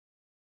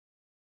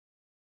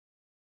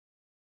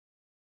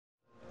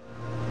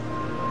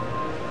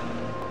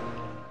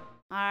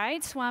All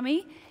right,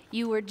 Swami,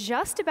 you were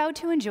just about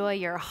to enjoy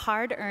your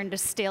hard-earned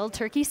stale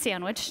turkey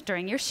sandwich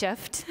during your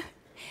shift.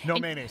 No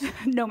mayonnaise.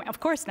 No,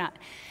 of course not.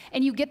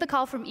 And you get the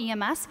call from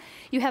EMS.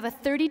 You have a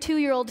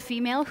 32-year-old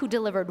female who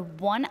delivered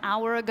 1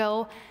 hour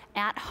ago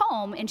at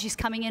home, and she's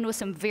coming in with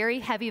some very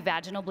heavy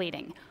vaginal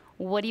bleeding.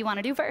 What do you want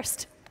to do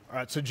first? All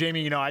right, so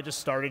Jamie, you know, I just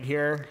started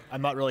here.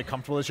 I'm not really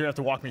comfortable this year. You have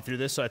to walk me through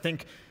this. So I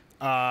think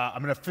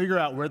I'm going to figure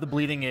out where the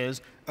bleeding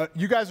is.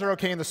 You guys are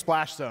okay in the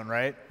splash zone,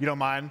 right? You don't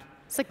mind?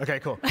 Like, okay,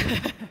 cool.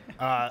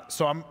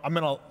 So I'm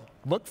going to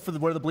look for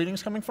where the bleeding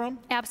is coming from?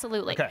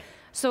 Absolutely. Okay.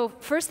 So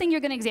first thing, you're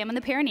going to examine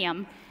the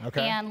perineum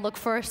and look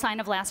for a sign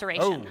of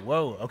laceration. Oh,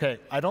 whoa, okay.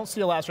 I don't see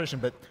a laceration,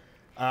 but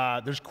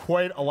there's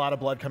quite a lot of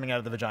blood coming out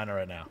of the vagina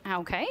right now.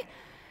 Okay.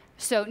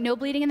 So no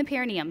bleeding in the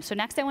perineum. So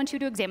next I want you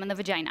to examine the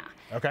vagina.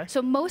 Okay. So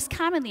most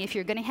commonly, if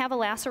you're going to have a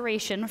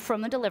laceration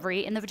from the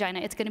delivery in the vagina,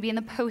 it's going to be in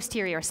the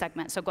posterior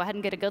segment. So go ahead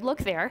and get a good look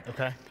there.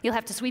 Okay. You'll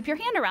have to sweep your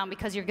hand around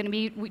because you're going to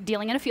be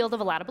dealing in a field of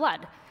a lot of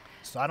blood.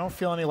 So I don't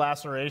feel any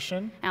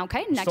laceration.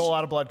 Okay. Next, still a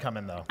lot of blood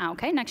coming, though.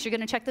 Okay. Next, you're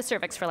going to check the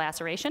cervix for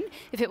laceration.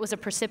 If it was a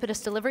precipitous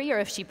delivery or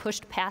if she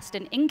pushed past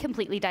an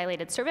incompletely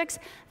dilated cervix,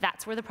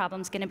 that's where the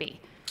problem's going to be.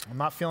 I'm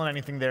not feeling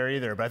anything there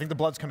either, but I think the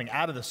blood's coming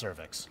out of the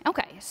cervix.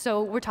 Okay.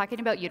 So we're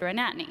talking about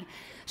uteroanatomy.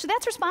 So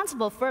that's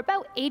responsible for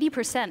about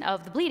 80%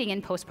 of the bleeding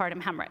in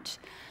postpartum hemorrhage.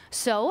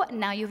 So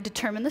now you've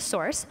determined the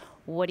source.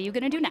 What are you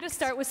going to do next? To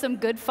start with some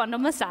good fundal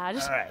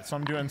massage. All right. So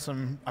I'm doing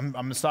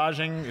I'm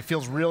massaging. It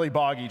feels really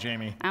boggy,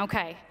 Jamie.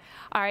 Okay.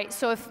 All right,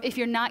 so if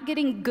you're not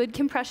getting good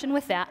compression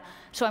with that,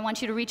 so I want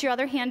you to reach your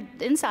other hand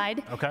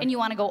inside, and you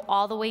want to go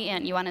all the way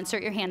in. You want to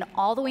insert your hand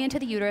all the way into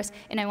the uterus,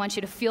 and I want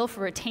you to feel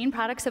for retained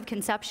products of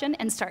conception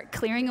and start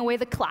clearing away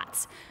the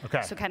clots.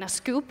 Okay. So kind of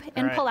scoop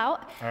and pull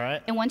out. All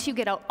right. And once you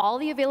get out all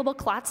the available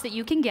clots that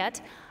you can get,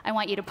 I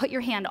want you to put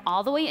your hand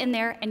all the way in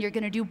there, and you're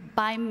going to do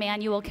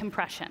bimanual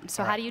compression.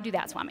 So how do you do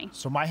that, Swami?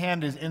 So my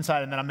hand is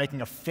inside, and then I'm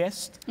making a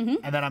fist, and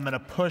then I'm going to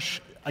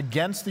push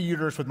against the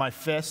uterus with my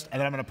fist, and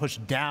then I'm going to push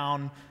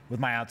down with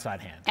my outside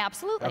hand.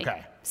 Absolutely.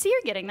 Okay. See, you're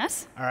getting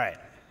this. All right.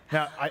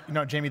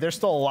 Now, Jamie, there's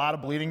still a lot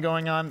of bleeding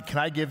going on. Can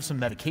I give some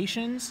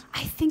medications?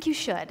 I think you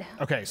should.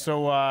 Okay,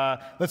 so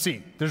let's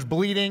see. There's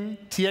bleeding.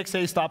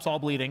 TXA stops all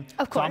bleeding.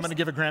 Of course. So I'm going to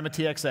give a gram of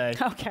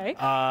TXA. Okay.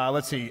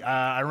 Let's see.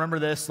 I remember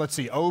this. Let's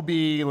see. OB.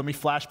 Let me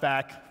flash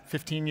back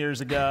 15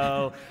 years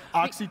ago.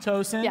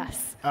 Oxytocin.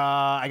 Yes.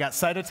 I got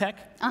Cytotec.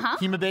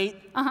 Hemabate.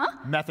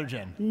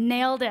 Methergin.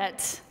 Nailed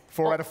it.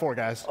 4 out of 4,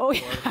 guys. Oh,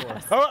 yeah.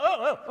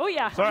 Oh,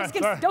 yeah. Sorry.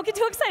 Don't get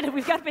too excited.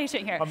 We've got a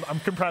patient here.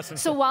 I'm compressing.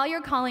 So while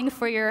you're calling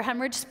for your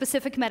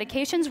hemorrhage-specific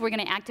medications, we're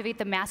going to activate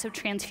the massive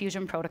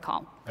transfusion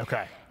protocol.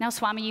 Okay. Now,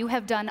 Swami, you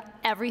have done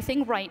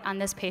everything right on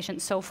this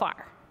patient so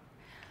far.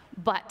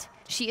 But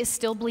she is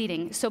still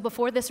bleeding. So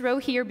before this row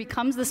here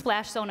becomes the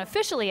splash zone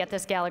officially at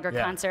this Gallagher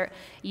concert,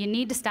 you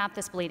need to stop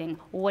this bleeding.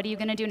 What are you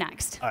going to do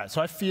next? All right,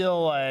 so I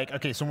feel like,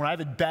 okay, so when I have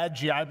a bad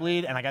GI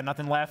bleed and I got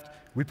nothing left,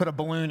 we put a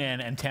balloon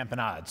in and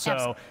tamponade.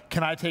 So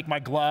can I take my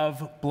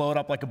glove, blow it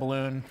up like a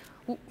balloon,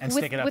 and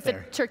stick it up there?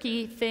 With a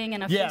turkey thing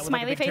and a smiley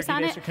like a big face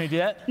on it? Can you do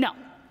that? No.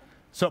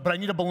 So, but I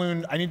need a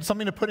balloon. I need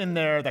something to put in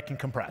there that can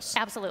compress.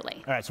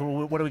 Absolutely. All right, so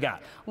what do we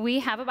got? We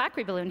have a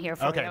Bakri balloon here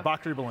for you. Okay,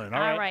 Bakri balloon. All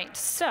right. All right,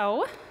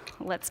 so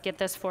let's get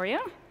this for you.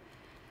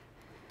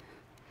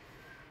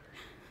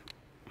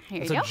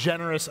 Here you go. It's a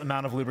generous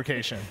amount of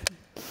lubrication.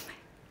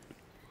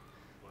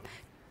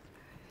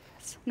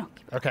 No.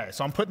 Okay,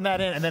 so I'm putting that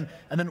in, and then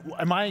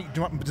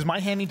does my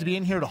hand need to be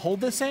in here to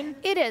hold this in?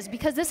 It is,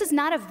 because this is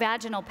not a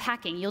vaginal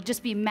packing. You'll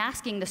just be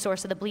masking the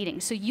source of the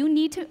bleeding. So you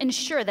need to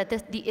ensure that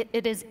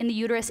it is in the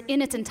uterus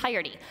in its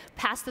entirety,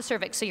 past the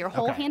cervix. So your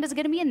whole hand is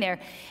going to be in there,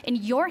 and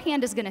your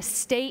hand is going to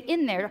stay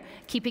in there,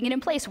 keeping it in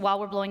place while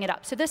we're blowing it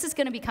up. So this is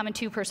going to become a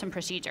two-person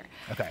procedure.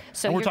 Okay.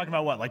 So and we're talking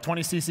about what, like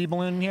 20 cc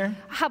balloon here?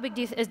 How big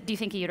do you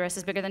think a uterus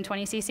is bigger than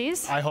 20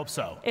 cc's? I hope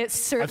so. It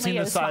certainly is. I've seen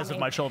the size of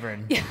my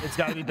children. It's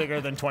got to be bigger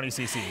than 20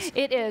 cc's.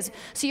 It is.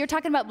 So you're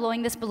talking about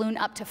blowing this balloon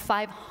up to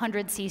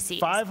 500 cc's.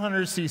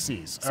 500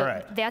 cc's. So all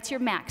right. That's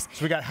your max.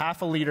 So we got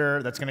half a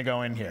liter that's going to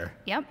go in here.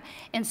 Yep.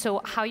 And so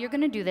how you're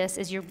going to do this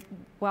is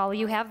while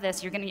you have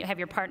this, you're going to have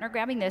your partner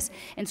grabbing this,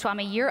 and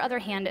Swami, your other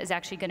hand is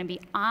actually going to be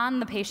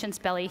on the patient's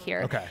belly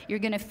here. Okay. You're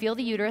going to feel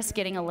the uterus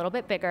getting a little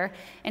bit bigger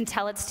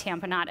until it's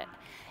tamponaded.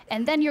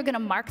 And then you're going to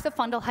mark the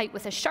fundal height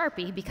with a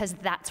Sharpie because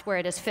that's where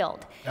it is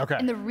filled. Okay.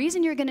 And the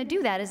reason you're going to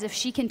do that is if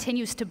she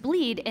continues to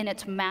bleed and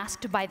it's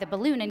masked by the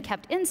balloon and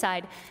kept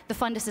inside, the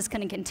fundus is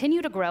going to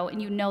continue to grow,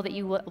 and you know that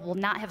you will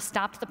not have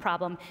stopped the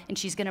problem, and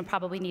she's going to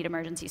probably need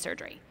emergency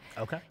surgery.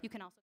 Okay. You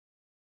can also